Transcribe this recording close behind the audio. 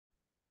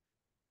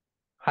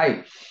は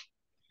い。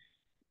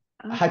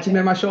Okay. 始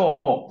めましょ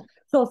う。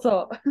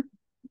So.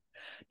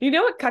 Do you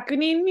know what 確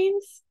認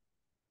means?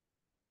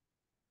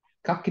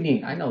 確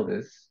認 I know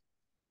this.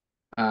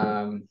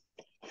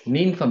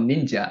 Nin from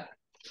ninja.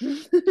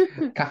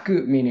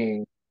 確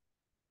meaning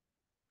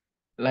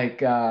like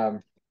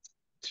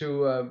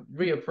to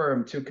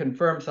reaffirm, to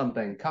confirm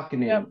something. 確 Yep,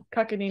 認.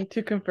 確認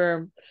to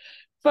confirm.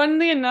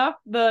 Funnily enough,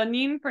 the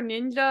nin for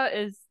ninja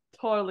is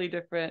totally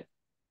different.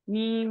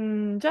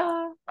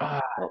 Ninja.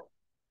 Ah, Oh,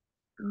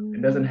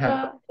 it doesn't have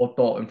the ninja.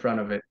 oto in front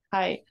of it.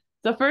 Hi.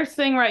 The first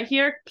thing right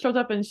here shows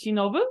up in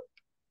shinobu.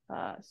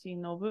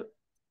 Shinobu,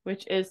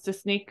 which is to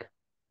sneak,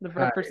 the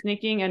verb for はい。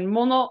sneaking, and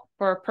mono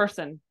for a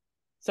person.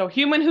 So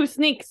human who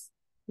sneaks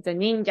is a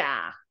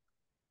ninja.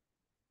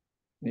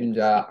 Sneaky, sneaky, 忍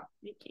者。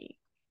sneaky.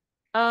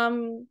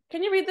 Can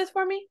you read this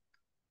for me?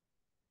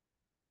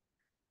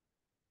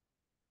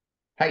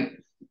 は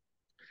い。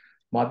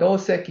窓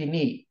席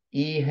に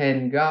異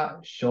変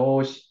が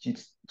生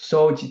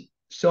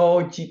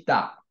じ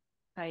た。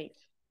Hi.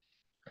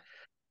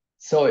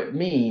 So it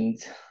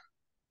means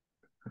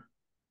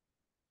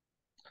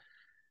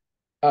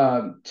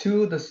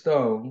to the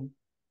stone,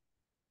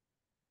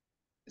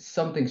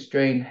 something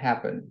strange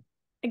happened.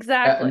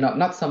 Exactly.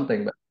 Not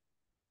something, but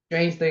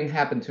strange thing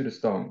happened to the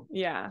stone.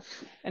 Yeah.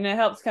 And it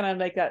helps kind of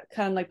like that,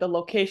 kind of like the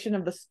location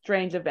of the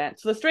strange event.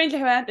 So the strange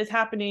event is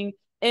happening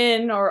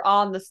in or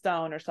on the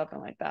stone or something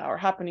like that, or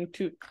happening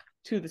to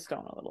the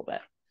stone a little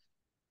bit.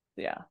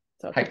 Yeah.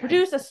 So は to いはい。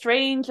produce a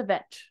strange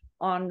event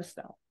on the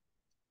stone.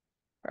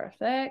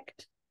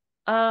 Perfect.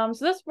 So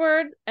this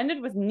word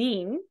ended with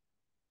nin.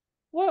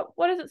 What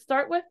does it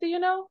start with? Do you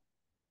know?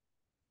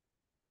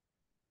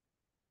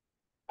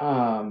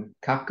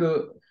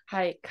 確、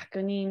Hi,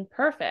 確認.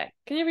 Perfect.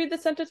 Can you read the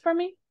sentence for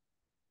me?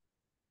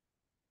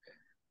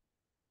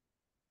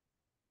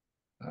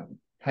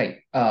 は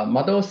い。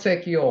窓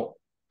席を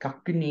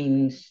確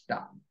認し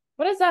た。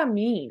What does that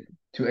mean?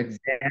 To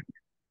examine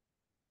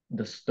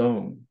the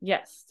stone.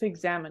 Yes, to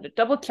examine, to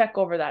double check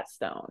over that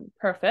stone.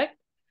 Perfect.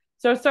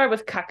 So it started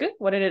with kaku.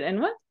 What did it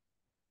end with?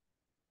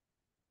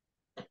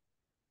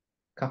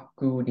 確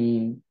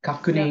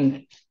Yep.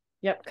 認。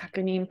Yep,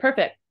 kakunin.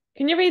 Perfect.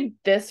 Can you read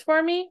this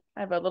for me? I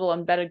have a little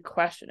embedded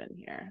question in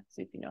here.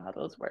 See if you know how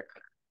those work.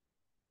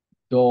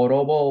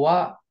 泥棒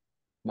は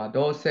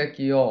窓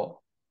席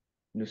を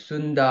盗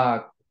ん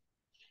だ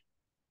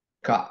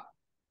か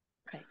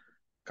はい。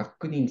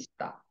確認し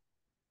た。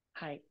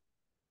はい。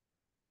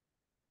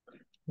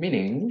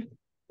Meaning,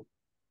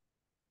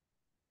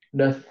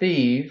 the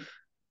thief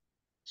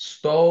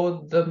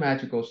stole the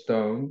magical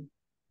stone.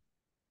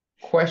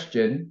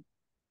 Question,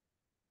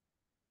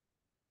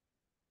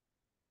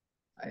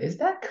 is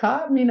that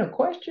ka mean a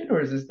question or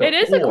is this the It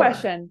is a or?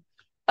 question.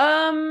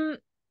 Um,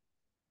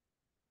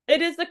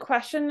 it is the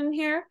question in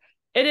here.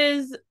 It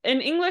is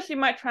in English, you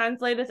might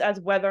translate this as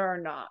whether or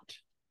not.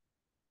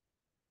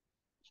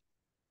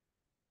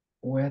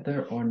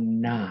 Whether or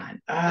not.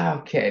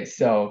 Okay,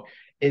 so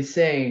it's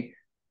saying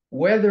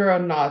whether or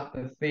not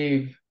the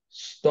thief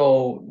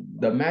stole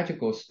the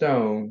magical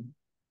stone,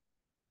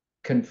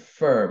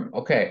 confirm.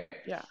 Okay,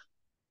 Yeah.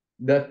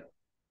 the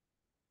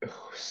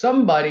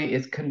somebody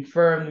is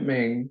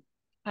confirming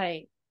は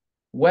い。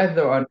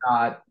whether or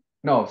not.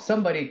 No,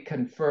 somebody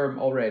confirmed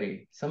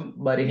already.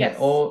 Somebody Yes.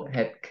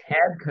 had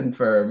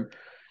confirmed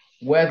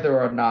whether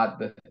or not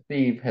the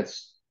thief had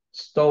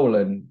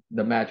stolen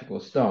the magical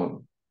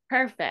stone.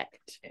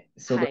 Perfect.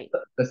 So the, はい。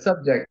the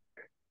subject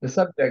the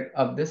subject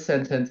of this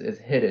sentence is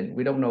hidden.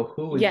 We don't know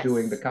who is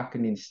doing the Yes.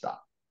 kakanin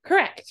stop.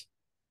 Correct.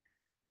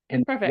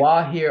 And Perfect.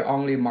 while here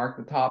only mark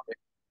the topic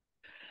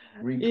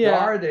Yeah.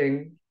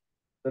 regarding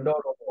the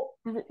dodo,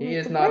 he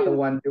is not the Right.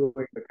 one doing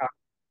the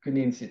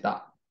kakanin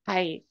stop.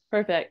 Hi,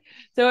 perfect.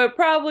 So it'd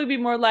probably be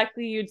more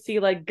likely you'd see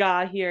like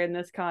 "ga" here in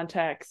this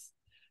context,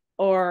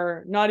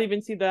 or not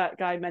even see that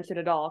guy mentioned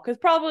at all. Because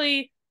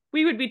probably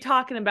we would be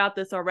talking about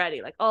this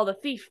already, like, oh, the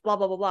thief, blah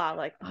blah blah blah,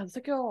 like,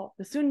 oh,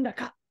 the sunda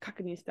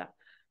kakanista.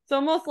 So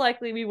most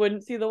likely we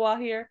wouldn't see the wa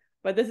here,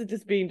 but this is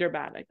just being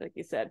dramatic, like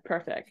you said.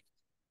 Perfect.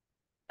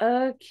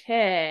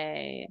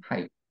 Okay. は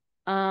い。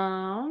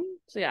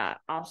So yeah,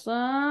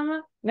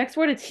 awesome. Next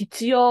word is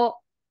hitio.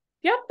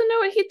 You have to know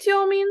what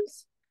hitio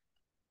means?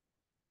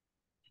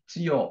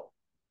 必要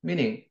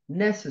meaning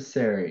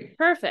necessary.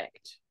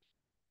 Perfect.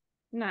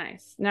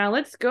 Nice. Now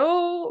let's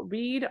go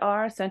read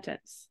our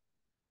sentence.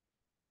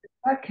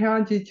 Why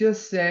can't you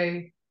just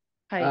say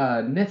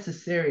はい。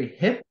necessary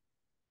hip?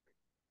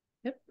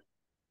 Yep.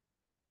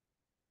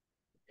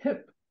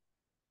 Hip.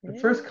 The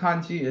first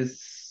kanji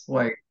is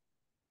like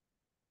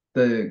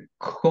the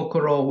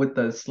kokoro with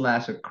the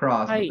slash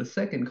across, but the はい。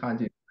second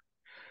kanji,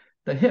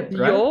 the hip,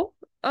 right? Yo?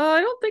 I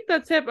don't think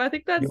that's hip. I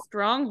think Yo, that's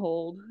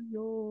stronghold.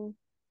 Yo.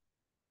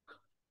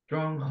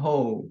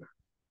 stronghold.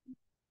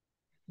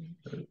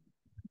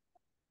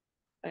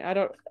 I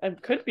don't.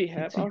 It could be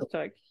hip. I'll Hitsuyo.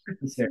 check.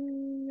 Necessary.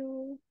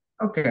 Hitsuyo.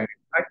 Okay,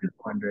 I just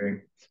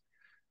wondering.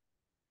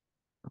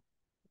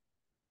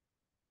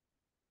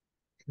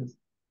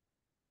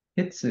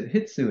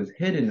 Hitsu is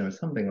hidden or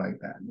something like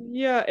that.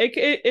 Yeah,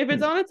 if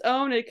it's on its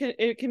own,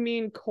 it can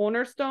mean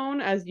cornerstone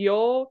as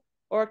yo,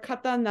 or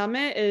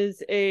kataname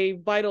is a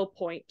vital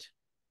point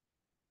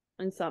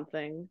in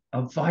something.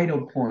 A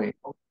vital point.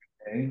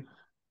 Okay.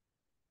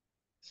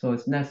 So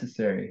it's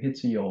necessary.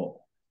 Hitsuyo.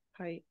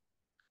 Right.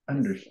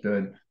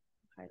 Understood.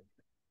 I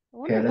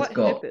wonder Okay, let's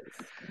what hip go. is.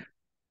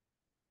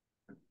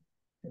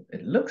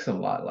 It looks a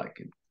lot like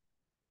it.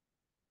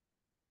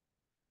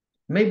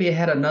 Maybe it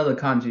had another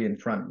kanji in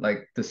front,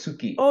 like the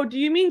suki. Oh, do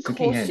you mean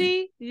Suki hen.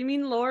 koshi? Do you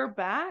mean lower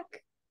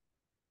back?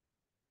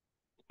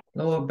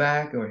 Lower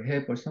back or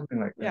hip or something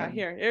like Yeah, that.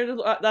 here's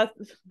that's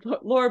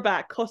lower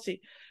back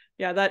koshi.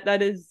 Yeah,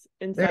 that is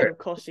inside There. of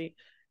koshi.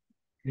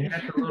 It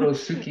had the little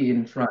suki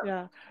in front.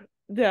 Yeah,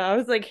 yeah. I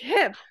was like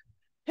hip.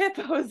 I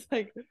was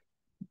like,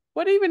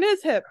 what even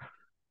is hip?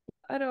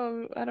 I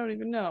don't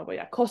even know. But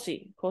yeah,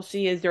 koshi.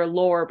 Koshi is your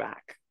lower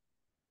back.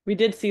 We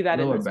did see that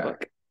in Lower this back.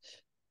 book.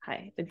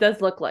 Hi. It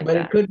does look like But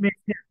that.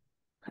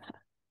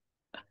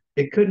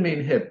 it could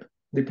mean hip,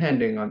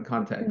 depending on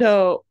context.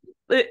 No.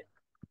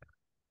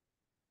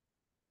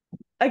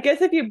 I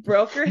guess if you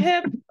broke your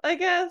hip, I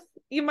guess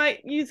you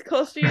might use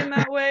koshi in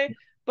that way,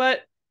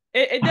 but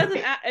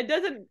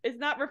it's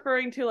not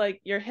referring to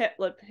like your hip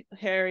lip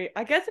hairy.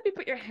 I guess if you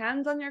put your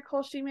hands on your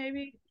koshi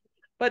maybe,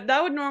 but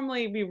that would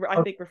normally be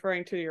I think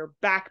referring to your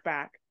back.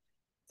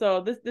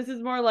 So this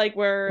is more like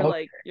where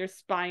like your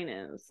spine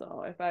is.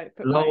 So if I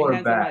put my Lower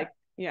hands on back. my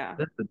yeah.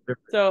 That's a different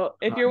So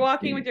if you're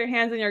walking with concept. your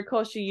hands on your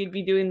koshi, you'd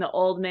be doing the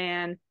old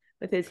man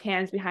with his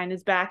hands behind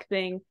his back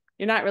thing.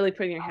 You're not really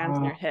putting your hands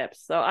on your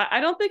hips. So I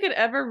don't think it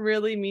ever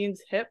really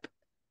means hip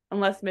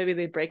unless maybe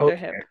they break their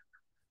hip.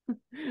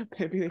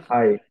 Maybe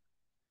Hi.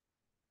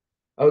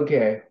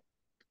 Okay.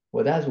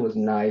 Well, that was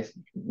nice.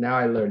 Now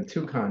I learned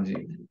two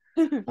kanji.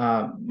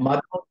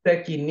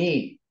 Madoseki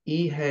ni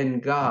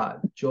ihen ga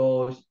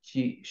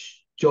joji. Is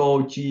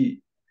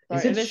sorry,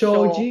 it it is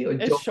shoal. shoji or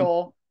It's joji?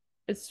 shoal.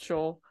 It's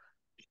shoal.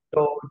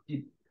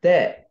 Joji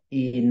de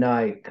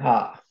inai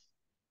ka.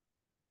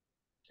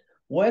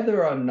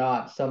 Whether or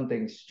not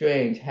something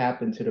strange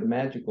happened to the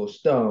magical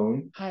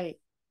stone, はい。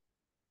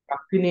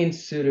確認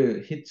す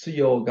る必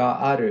要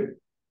があ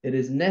る. It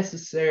is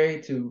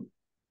necessary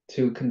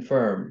to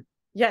confirm.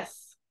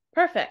 Yes.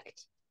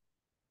 Perfect.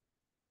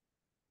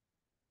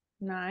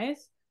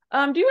 Nice. Do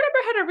you remember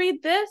how to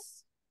read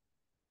this?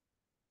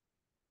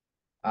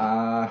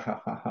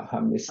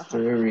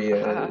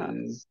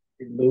 Mysterious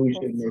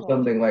illusion or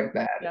something like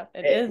that. Yep,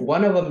 it is.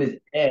 One of them is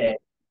E.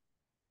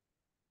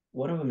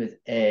 One of them is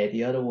E.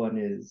 The other one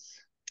is.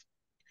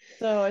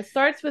 So it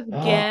starts with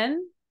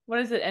gen. What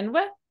does it end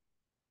with?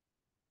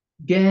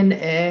 Gen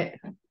E.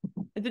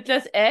 Is it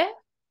just e?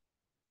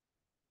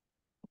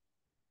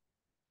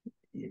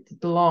 It's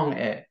the long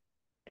E.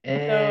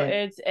 So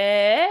it's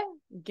e,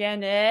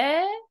 gen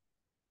e.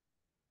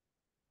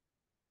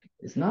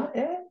 It's not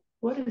E?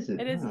 What is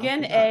it? It is I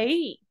gen forgot.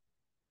 a.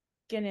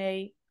 Gen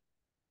a.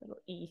 Little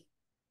e.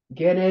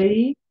 Gen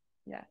E?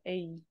 Yeah,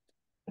 a.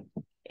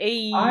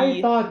 I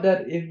A. thought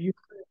that if you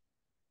put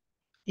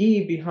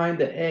E behind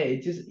the A,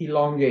 it just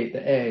elongate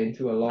the A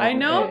into a I long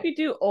know if A. you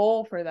do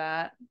O for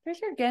that. I'm pretty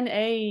sure gen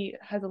a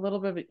has a little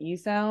bit of an E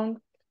sound.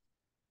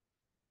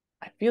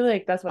 I feel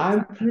like that's what it I'm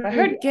sounds like. I pretty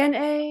heard gen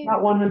a. not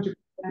 100%,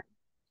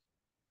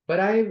 but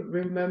I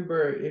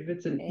remember if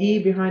it's an E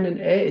A. behind an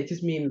A, it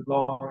just means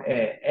long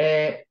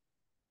A.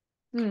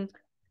 A.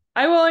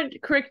 I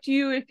won't correct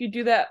you if you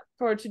do that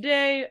for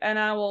today, and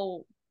I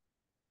will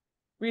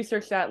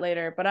research that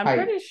later, but I'm Hi.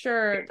 pretty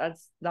sure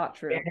that's not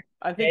true.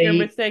 I think you're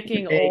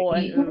mistaking O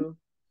and U.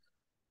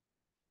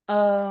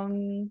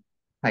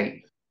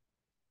 Hi.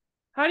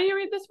 How do you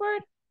read this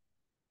word?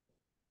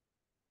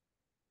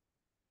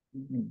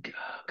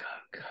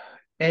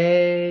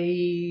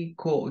 A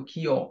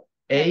kyo.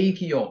 A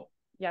kyo.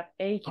 Yep,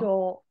 A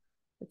kyo.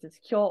 This is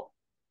kyo.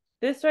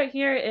 This right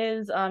here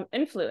is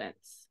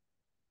influence.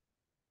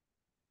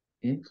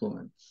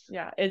 Influence.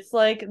 Yeah, it's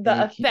like the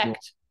A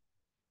effect.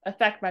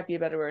 Effect might be a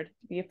better word.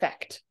 The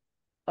effect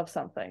of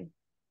something.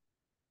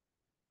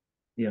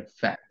 The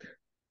effect.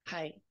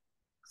 Hi.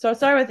 So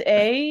start with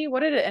A.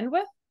 What did it end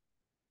with?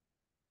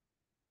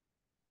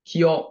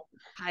 Kyo.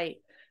 Hi.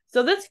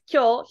 So this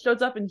kyo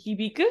shows up in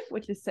hibiku,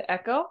 which is to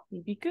echo.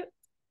 Hibiku.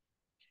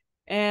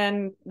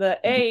 And the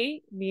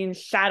A means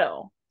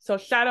shadow. So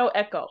shadow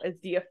echo is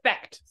the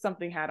effect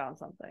something had on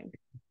something.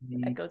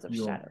 The echoes of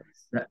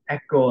shadows. The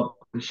echo of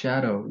the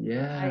shadow.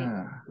 Yeah.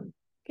 Hi.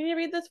 Can you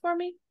read this for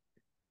me?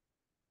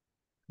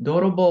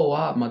 泥棒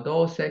は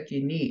窓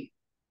席に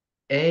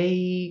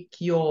影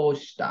響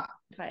した.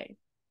 Hi.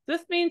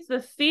 This means the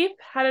thief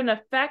had an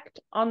effect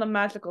on the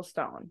magical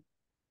stone.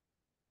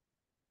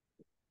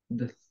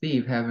 The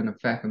thief have an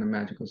effect on the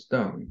magical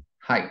stone.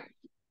 はい。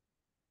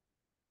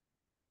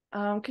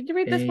Can you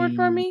read this word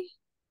for me?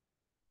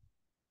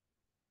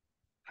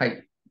 は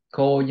い。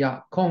今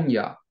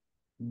夜.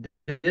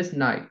 This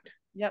night.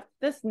 Yep,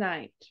 this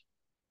night.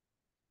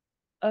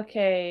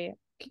 Okay.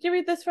 Could you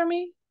read this for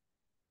me?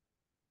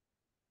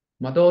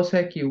 窓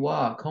席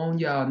は今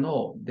夜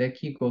の出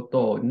来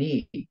事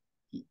に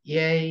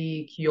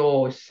影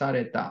響さ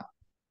れた。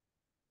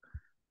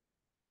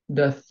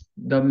The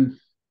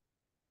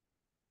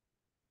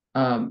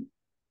um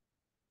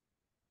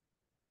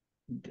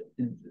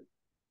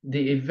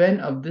the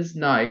event of this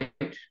night,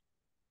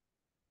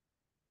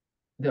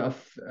 the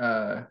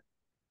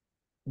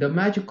the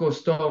magical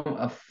stone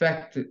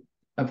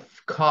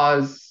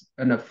cause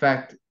an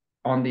effect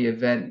on the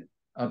event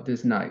of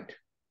this night.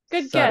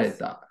 Good guess.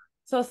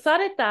 So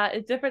sareta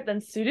is different than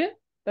suru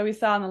that we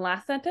saw in the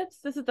last sentence.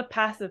 This is the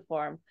passive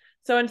form.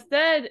 So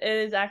instead, it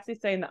is actually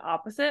saying the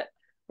opposite,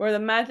 where the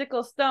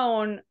magical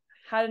stone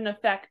had an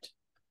effect.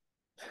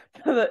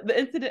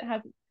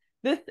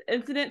 This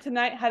incident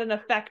tonight had an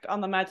effect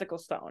on the magical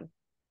stone.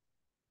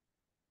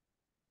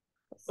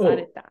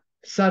 Sareta.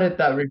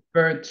 Sareta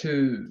referred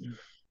to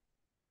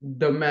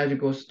the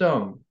magical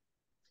stone.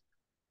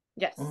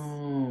 Yes.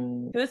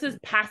 So this is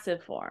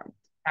passive form.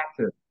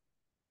 Passive.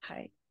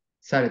 Hi.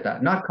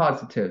 Sareta, not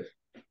causative.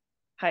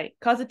 Hi.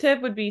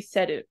 Causative would be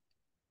seru.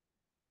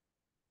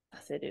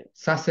 Saseru.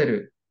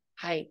 Saseru.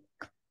 Hi.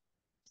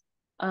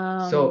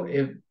 So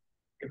if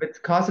it's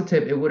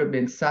causative, it would have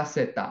been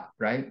saseta,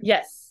 right?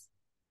 Yes.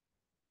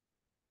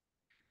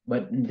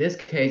 But in this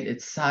case,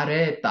 it's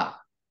sareta.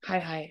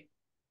 Hi.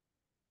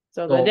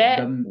 So the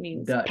de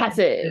means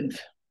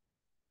passive.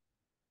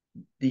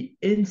 The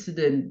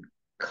incident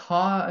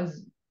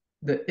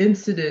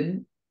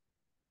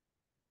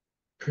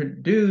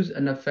produce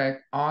an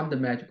effect on the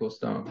magical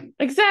stone.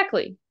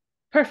 Exactly.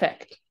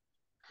 Perfect.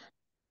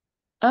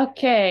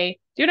 Okay.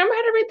 Do you remember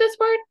how to read this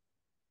word?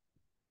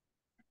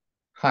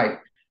 は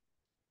い。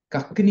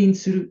確認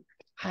する.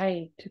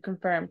 Hi, to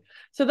confirm.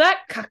 So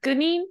that 確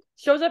認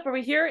shows up over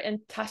here in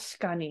確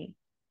かに.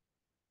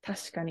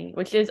 確かに,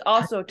 which is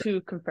also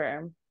to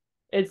confirm.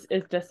 It's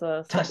just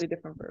a slightly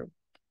different verb.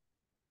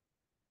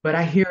 But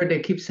I hear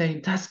they keep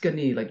saying 確か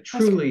に, like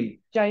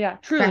truly. Yeah,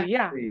 truly, factory.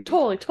 Yeah.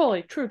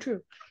 Totally,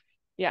 true.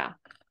 Yeah.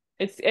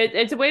 It's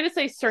a way to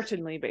say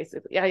certainly,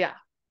 basically. Yeah.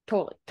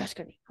 Totally. 確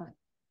かに.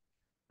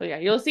 So yeah,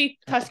 you'll see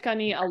確か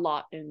に a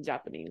lot in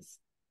Japanese.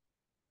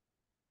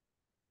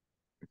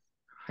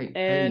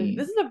 And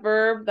this is a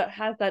verb that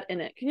has that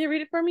in it. Can you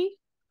read it for me?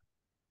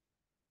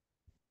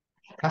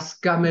 確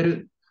かめ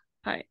る.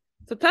 Hi.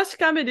 So 確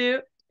かめ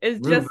る is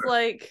rumor. just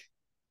like,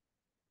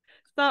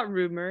 it's not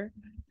rumor.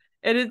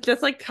 It is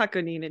just like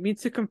確認. It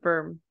means to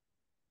confirm.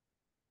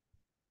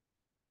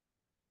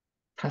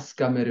 確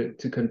かめる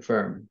to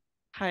confirm.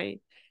 Hi.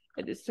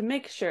 It is to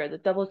make sure, the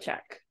double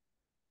check.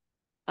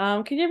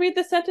 Can you read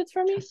the sentence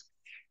for me?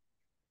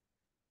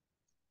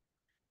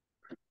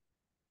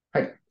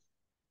 はい。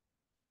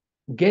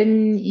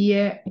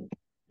幻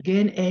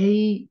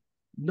影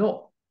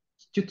の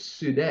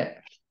術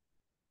で、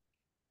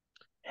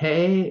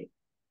wait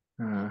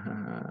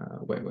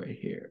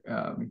here.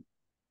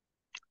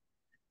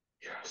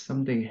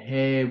 Something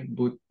兵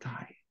部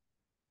隊.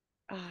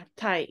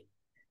 Tai.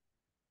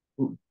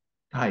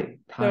 Tai.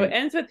 So it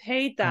ends with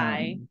hey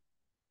tai,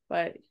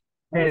 but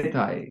兵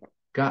隊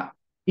が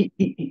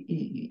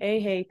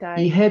hey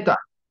tai. 兵隊.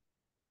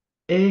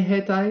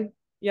兵隊?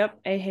 Yep,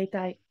 hey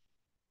tai.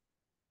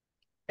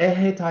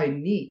 兵隊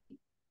に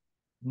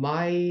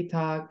巻い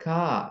た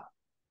か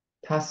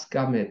確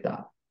かめ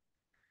た.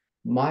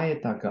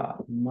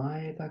 Maetaka.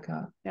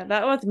 Yeah,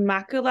 that was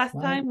maku last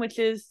time, which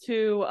is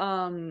to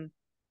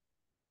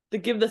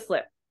give the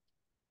slip.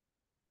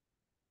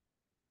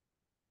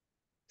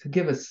 To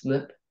give a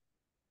slip.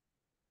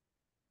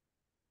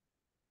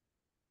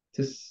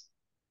 To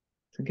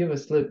give a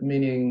slip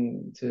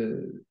meaning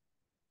to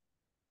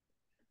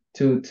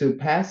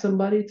pass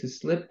somebody, to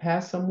slip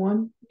past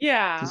someone.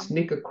 Yeah. To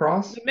sneak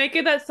across. To make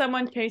it that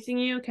someone chasing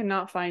you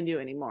cannot find you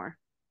anymore.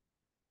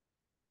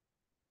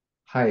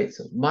 Hi.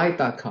 So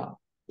maitaka.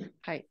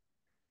 Hi.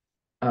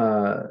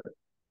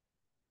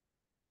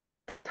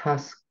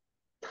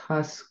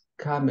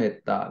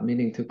 Taskameta,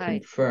 meaning to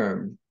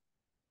confirm.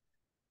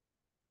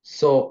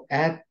 So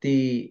at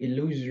the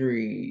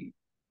illusory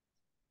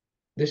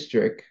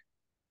district.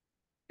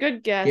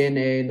 Good guess.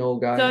 No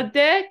guy. So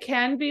there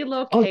can be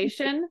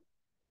location.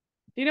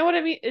 Do you know what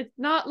I mean? It's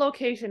not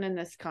location in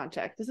this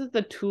context. This is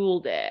the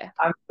tool there.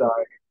 I'm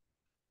sorry.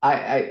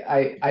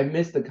 I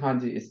missed the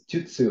kanji. It's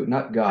jutsu,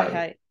 not guy.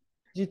 Hi.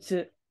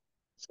 Jutsu.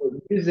 So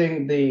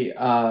using the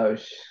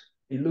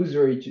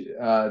illusory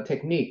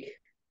technique.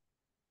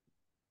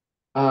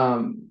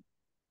 Someone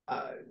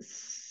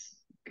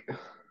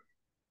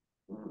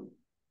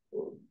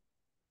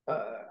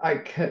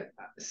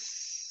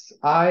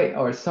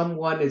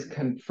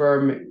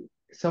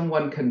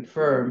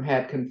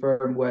had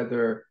confirmed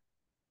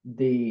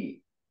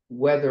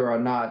whether or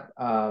not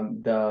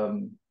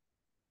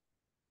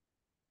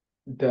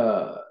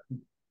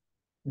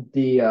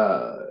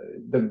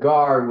the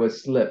guard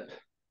was slipped.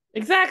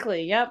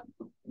 Exactly. Yep.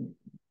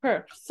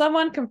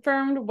 Someone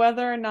confirmed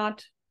whether or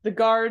not the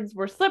guards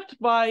were slipped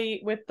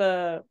with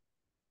the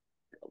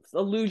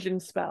illusion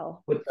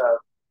spell. With the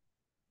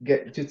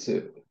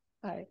getjutsu.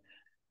 Hi.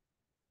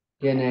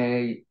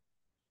 Gene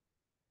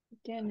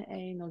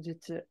no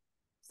jutsu.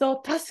 So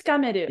確か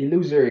める.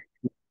 Illusory.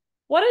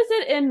 What is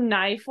it in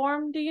nai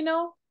form? Do you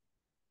know?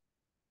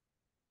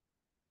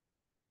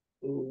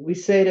 We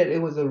say that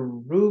it was a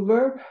root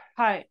verb.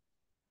 はい。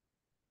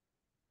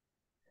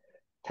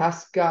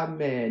確か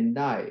め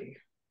ない。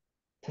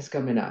確か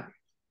めない。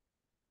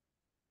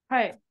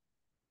はい.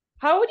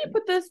 How would you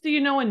put this? Do you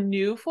know in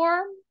new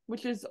form,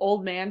 which is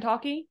old man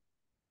talking?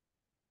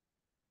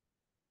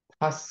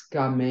 確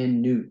かめ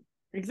ぬ。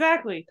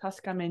Exactly.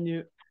 確かめ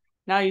ぬ.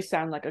 Now you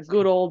sound like a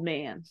good old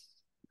man.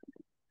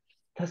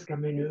 確か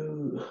め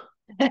ぬ。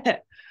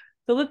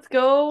So let's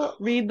go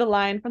read the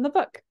line from the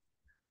book.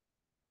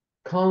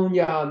 今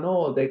夜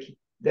の出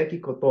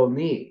来事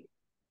に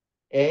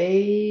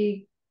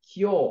影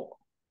響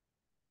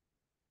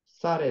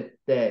され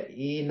て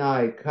い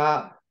ない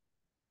か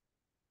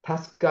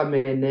確か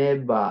めね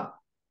ば。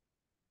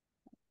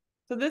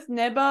So this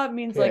neba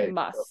means like Okay,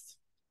 must.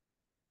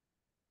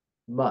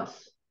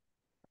 must.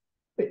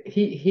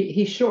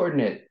 He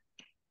shortened it.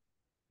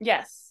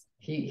 Yes.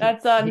 He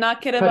That's he cut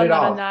nakereba it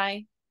off.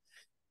 naranai.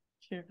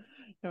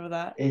 Remember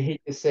that? And he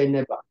just say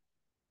neba.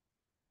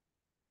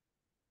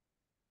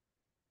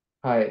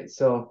 Hi,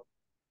 so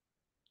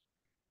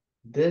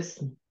this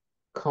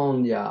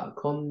今夜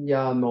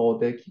の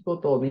出来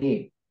事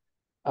に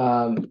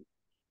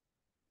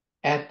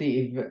at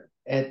the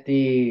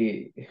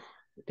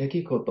出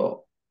来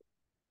事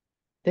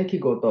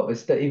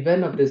is the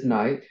event of this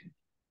night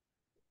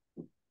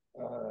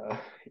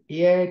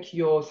影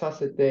響さ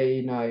せて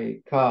いな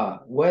い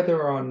か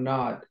whether or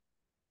not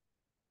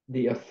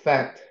the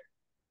effect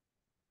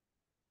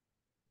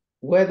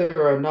whether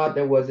or not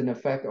there was an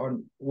effect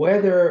on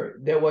whether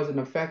there was an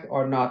effect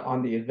or not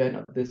on the event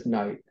of this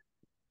night.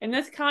 In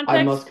this I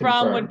context, must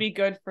from would confirm. be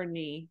good for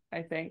ni,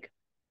 I think.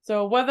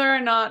 So whether or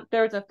not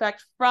there's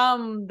effect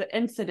from the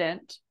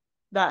incident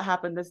that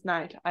happened this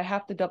night, I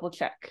have to double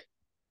check.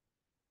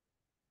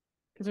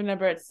 Because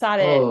remember, it's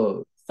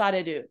sareru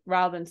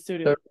rather than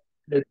suru.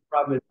 The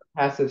problem is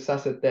passive さ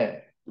せ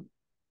て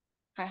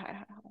はいはいはい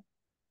はい。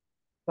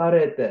さ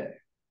れ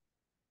て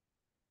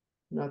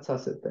not さ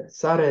せて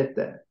され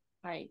て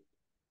はい.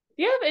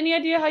 Do you have any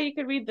idea how you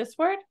could read this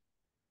word?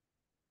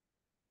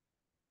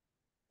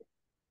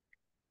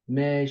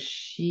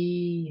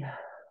 飯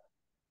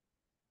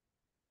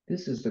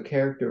This is the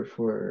character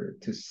for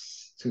to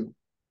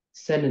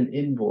send an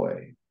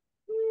envoy.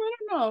 I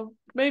don't know.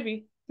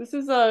 Maybe. This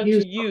is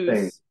Use to something.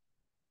 use.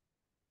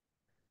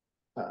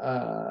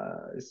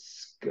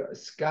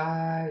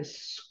 Sky.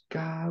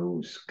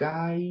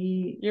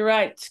 You're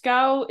right.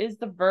 Skau is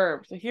the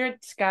verb. So here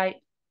it's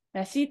sky.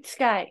 Messy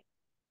sky.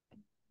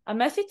 A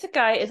messy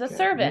sky is a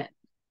servant.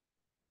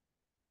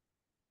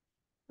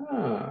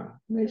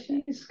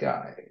 Messy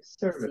sky.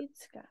 Servant. Messy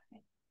sky.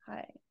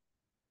 Hi.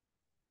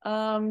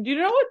 Do you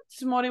know what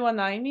sumori wa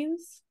nai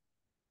means?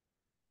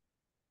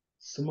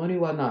 Sumoni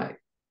wa nai.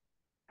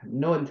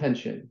 No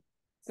intention.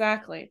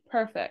 Exactly.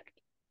 Perfect.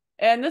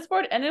 And this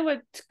word ended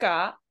with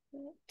tska.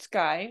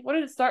 Sky. What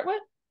did it start with?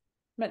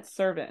 It meant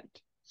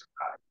servant.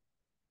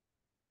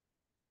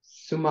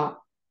 Suma.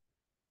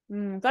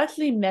 It's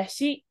actually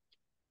meshi.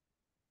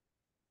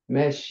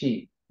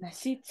 Meshi.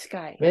 Meshi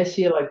sky.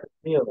 Meshi like the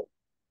meal.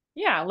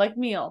 Yeah, like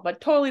meal,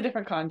 but totally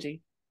different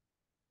kanji.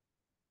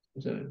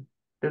 It's a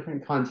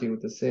different kanji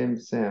with the same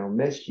sound.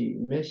 Meshi.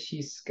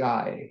 Meshi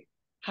sky.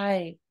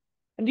 Hi.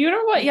 And do you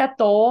know what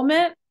yato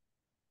meant?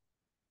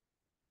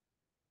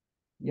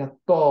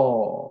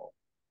 Yato.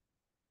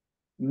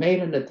 Made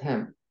an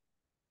attempt.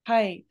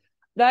 Hi.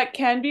 That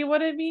can be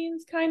what it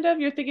means, kind of.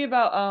 You're thinking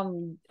about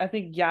I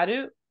think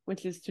yaru,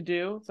 which is to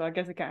do. So I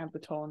guess I can't have the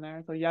to in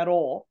there. So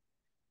yaro.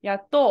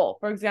 Yato,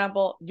 for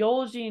example,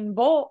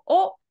 yojinbo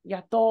o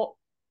yato.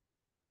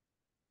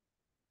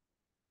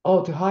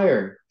 Oh, to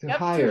hire. To Yep,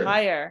 hire. to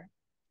hire.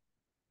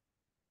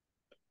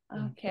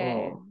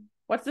 Okay. Oh.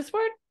 What's this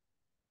word?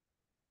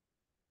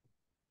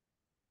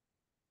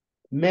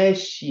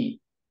 Meshi.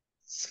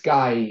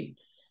 Sky.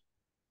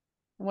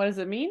 What does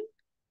it mean?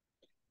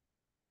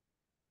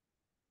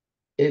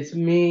 It's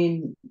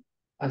mean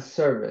a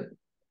servant.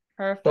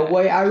 Perfect. The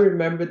way I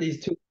remember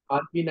these two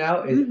kanji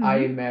now is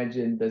I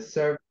imagine the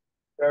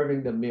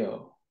serving the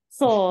meal.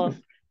 So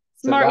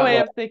smart way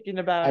of thinking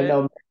about I it.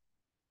 know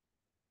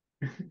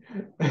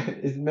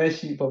it's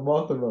meshi for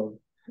both of them.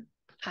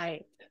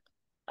 Hi.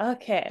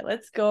 Okay,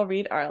 let's go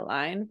read our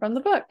line from the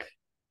book.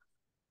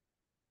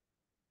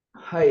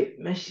 はい、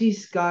召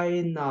使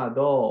いな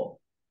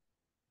ど、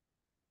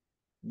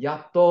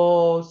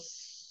雇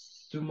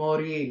つ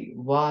もり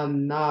は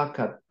な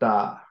かっ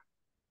た。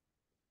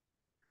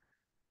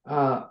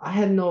I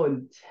had no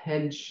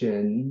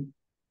intention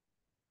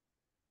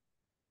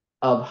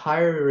of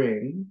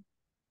hiring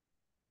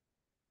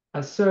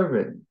a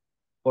servant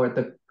or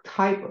the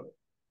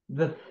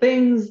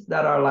things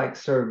that are like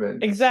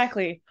servants.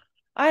 Exactly.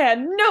 I had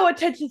no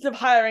intentions of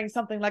hiring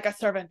something like a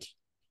servant.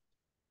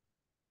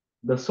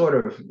 The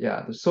sort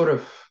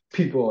of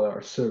people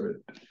are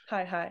servant.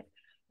 Hi.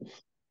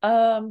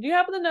 Do you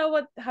happen to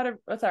know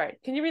sorry,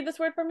 can you read this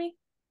word for me?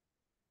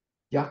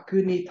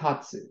 役に立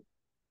つ。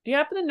Do you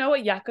happen to know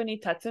what yaku ni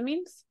tatsu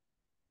means?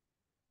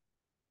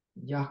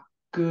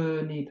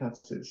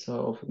 Yakunitatsu,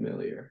 so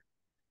familiar.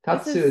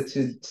 This Tatsu is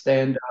to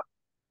stand up.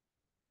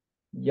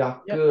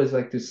 Yaku yep. is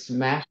like to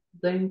smash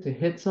something, to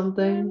hit I'm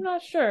something.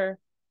 not sure.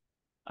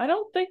 I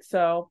don't think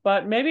so,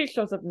 but maybe it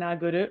shows up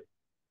naguru.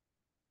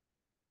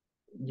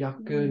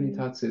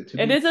 Yakunitatsu,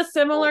 to It be is a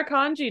similar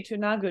kanji to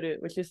naguru,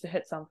 which is to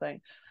hit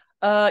something.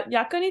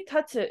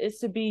 Yakunitatsu is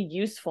to be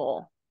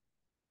useful.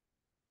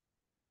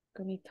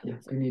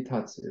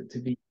 Yakunitatsu, to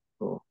be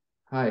useful.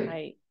 Hi.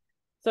 Right.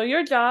 So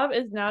your job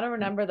is now to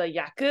remember the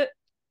yaku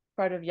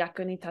part of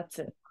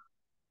yakunitatsu.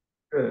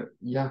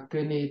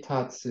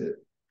 Yakunitatsu.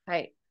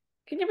 Right.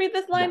 Can you read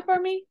this line for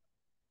me?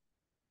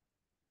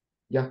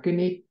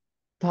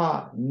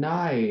 Yakunita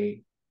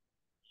nai.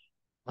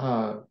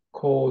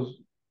 Cause.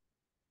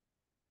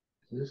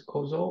 Is this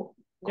kozo?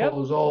 Yep.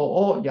 Kozo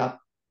o yatta.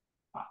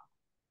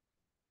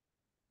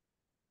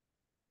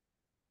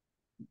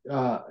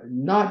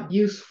 Not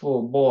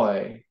useful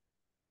boy.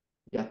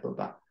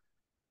 Yatta.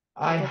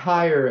 I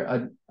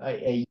hire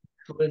a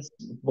useless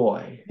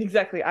boy.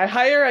 Exactly. I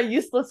hire a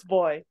useless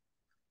boy.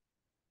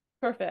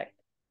 Perfect.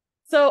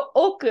 So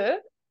oku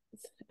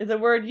is a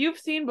word you've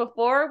seen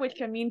before, which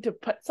can mean to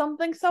put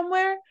something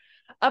somewhere.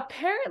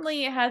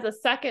 Apparently, it has a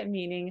second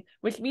meaning,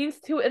 which means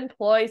to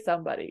employ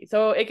somebody.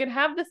 So it can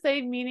have the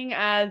same meaning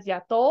as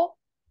yato.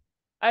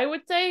 I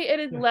would say it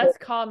is less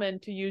common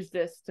to use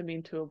this to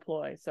mean to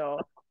employ. So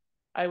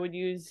I would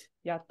use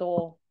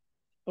yato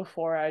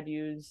before I'd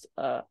use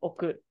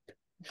oku.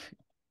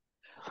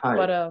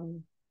 But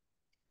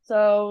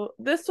so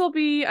this will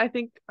be, I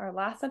think, our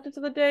last sentence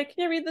of the day.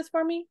 Can you read this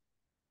for me?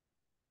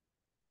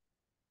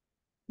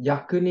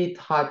 役に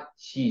立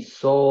ち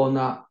そう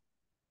な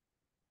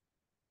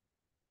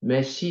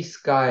召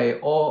使い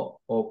を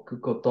置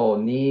くこと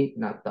に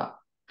なっ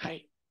た。は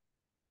い。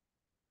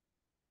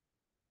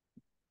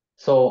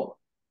So,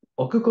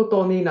 置くこ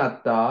とにな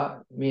っ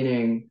た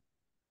meaning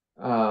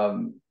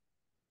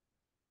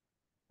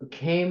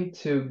came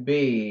to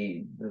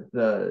be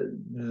the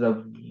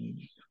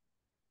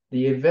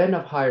event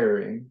of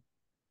hiring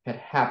had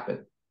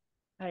happened.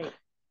 はい。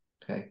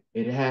 Okay,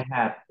 it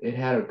had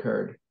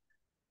occurred.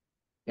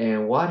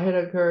 And what had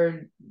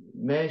occurred?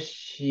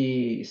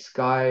 Meshi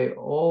Sky.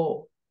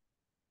 Oh,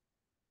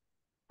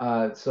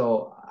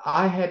 so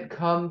I had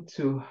come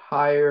to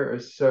hire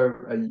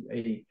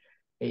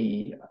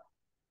a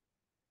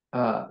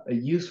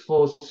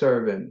useful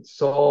servant.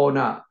 So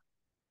not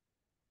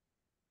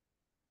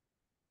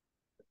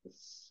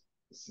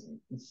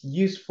it's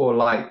useful,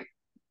 like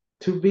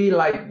to be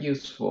like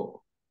useful.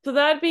 So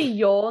that'd be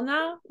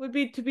yona, would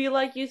be to be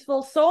like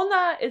useful.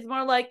 Sona is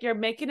more like you're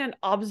making an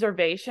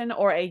observation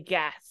or a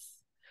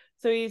guess.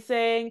 So he's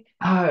saying,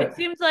 it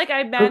seems like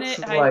Looks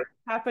I like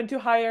happen to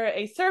hire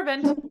a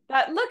servant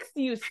that looks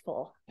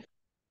useful.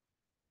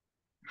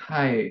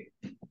 hi.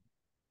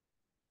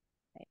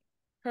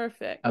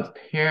 Perfect.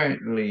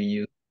 Apparently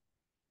you.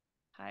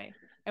 Hi.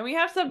 And we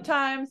have some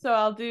time, so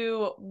I'll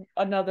do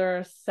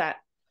another set.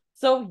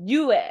 So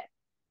yue.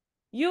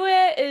 Yue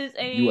is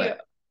a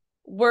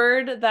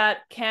word that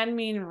can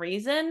mean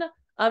reason.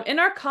 In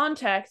our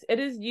context, it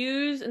is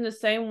used in the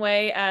same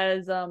way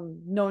as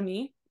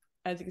noni.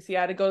 As you can see,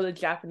 I had to go to the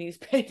Japanese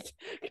page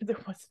because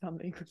it wasn't on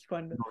the English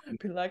one to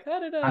be like,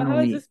 how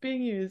is this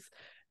being used?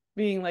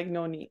 Being like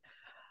noni.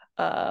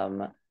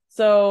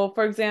 So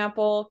for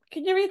example,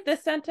 can you read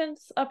this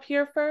sentence up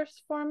here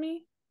first for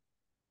me?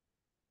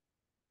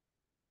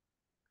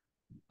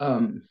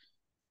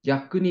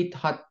 役に立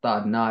っ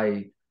たな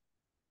い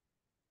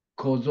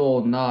小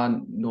僧な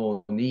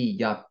のに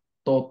やっ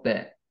とっ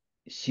て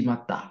しま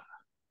った。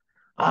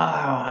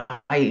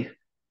I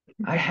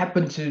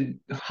happen to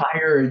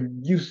hire a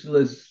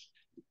useless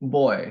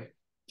boy.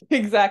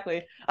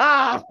 Exactly.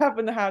 I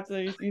happen to have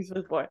to use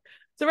this boy.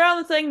 So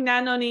rather than saying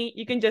nanoni,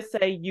 you can just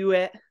say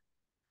yue.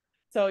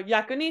 So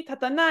役に立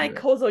たない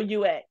小僧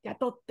ゆえ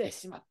雇って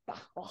しまった。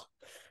Oh.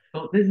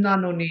 So this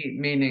not only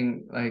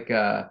meaning like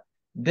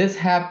this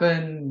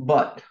happened,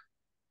 but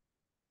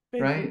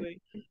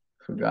Basically. right?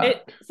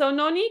 Forgot. So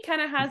noni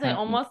kind of has an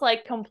almost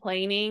like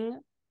complaining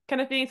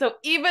kind of thing. So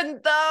even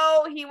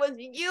though he was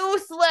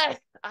useless,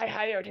 I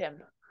hired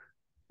him.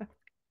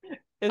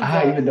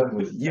 Even though it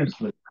was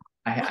useless,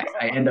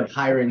 I end up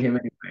hiring him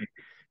anyway.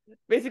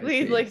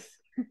 Basically, he's like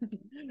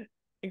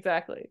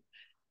exactly.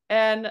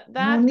 And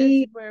that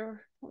is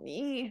where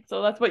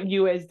so that's what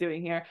Yue is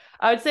doing here.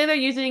 I would say they're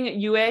using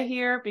Yue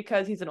here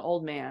because he's an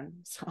old man.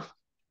 So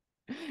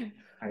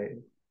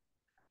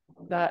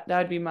that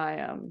would be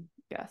my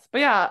guess.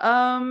 But yeah,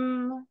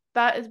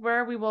 that is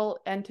where we will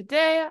end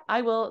today.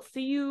 I will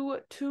see you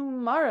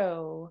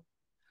tomorrow.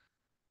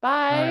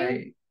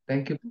 Bye.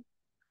 Thank you.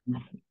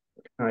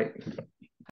 All right.